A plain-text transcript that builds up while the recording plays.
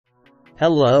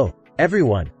Hello,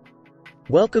 everyone.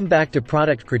 Welcome back to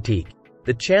Product Critique,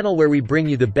 the channel where we bring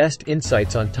you the best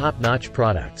insights on top-notch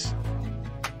products.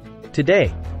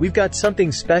 Today, we've got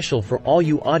something special for all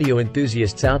you audio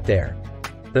enthusiasts out there.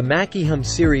 The Mackie Hum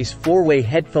Series 4-way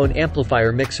Headphone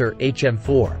Amplifier Mixer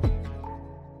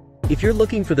HM4. If you're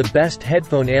looking for the best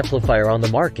headphone amplifier on the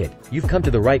market, you've come to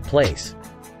the right place.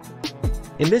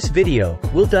 In this video,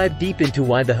 we'll dive deep into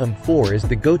why the Hum 4 is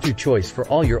the go-to choice for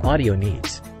all your audio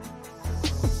needs.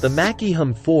 The Mackie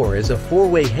Hum 4 is a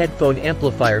 4-way headphone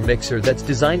amplifier mixer that's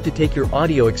designed to take your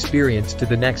audio experience to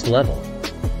the next level.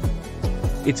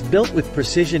 It's built with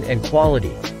precision and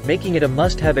quality, making it a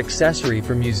must-have accessory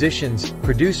for musicians,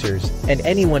 producers, and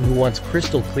anyone who wants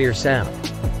crystal clear sound.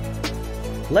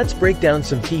 Let's break down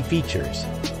some key features.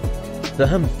 The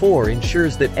Hum 4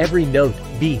 ensures that every note,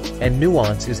 beat, and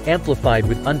nuance is amplified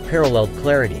with unparalleled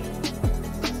clarity.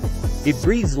 It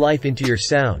breathes life into your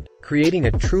sound, creating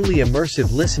a truly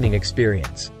immersive listening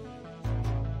experience.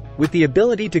 With the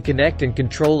ability to connect and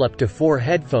control up to 4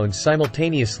 headphones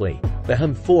simultaneously, the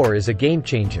Hum 4 is a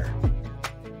game-changer.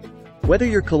 Whether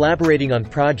you're collaborating on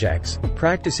projects,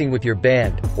 practicing with your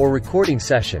band, or recording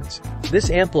sessions, this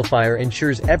amplifier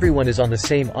ensures everyone is on the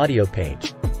same audio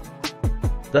page.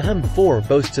 The Hum 4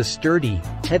 boasts a sturdy,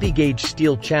 heavy-gauge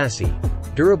steel chassis,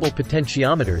 durable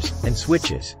potentiometers, and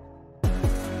switches.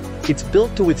 It's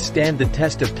built to withstand the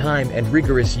test of time and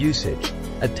rigorous usage,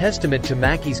 a testament to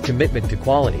Mackie's commitment to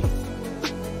quality.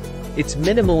 Its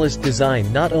minimalist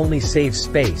design not only saves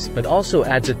space but also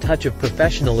adds a touch of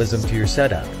professionalism to your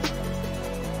setup.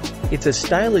 It's a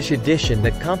stylish addition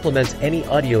that complements any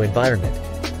audio environment.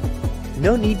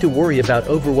 No need to worry about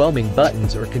overwhelming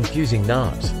buttons or confusing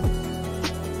knobs.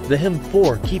 The Hum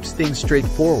 4 keeps things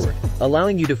straightforward,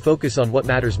 allowing you to focus on what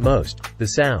matters most, the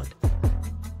sound.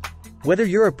 Whether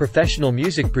you're a professional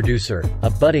music producer,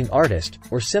 a budding artist,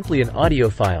 or simply an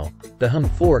audiophile, the Hum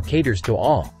 4 caters to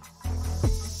all.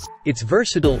 It's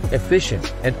versatile,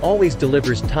 efficient, and always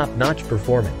delivers top-notch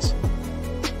performance.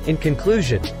 In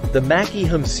conclusion, the Mackie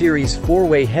Hum Series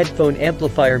 4-way headphone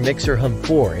amplifier mixer Hum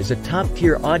 4 is a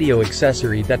top-tier audio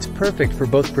accessory that's perfect for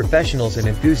both professionals and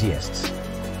enthusiasts.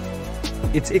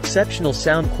 Its exceptional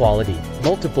sound quality,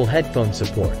 multiple headphone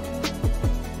support,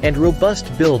 and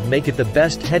robust build make it the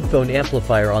best headphone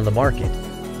amplifier on the market.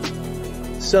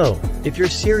 So, if you're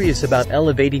serious about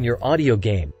elevating your audio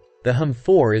game, the Hum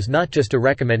 4 is not just a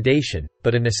recommendation,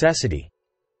 but a necessity.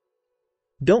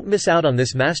 Don't miss out on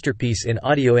this masterpiece in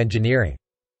audio engineering.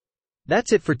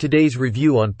 That's it for today's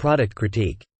review on Product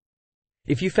Critique.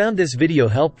 If you found this video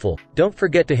helpful, don't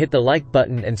forget to hit the like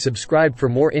button and subscribe for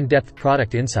more in-depth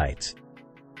product insights.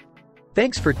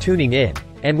 Thanks for tuning in,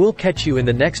 and we'll catch you in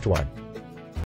the next one.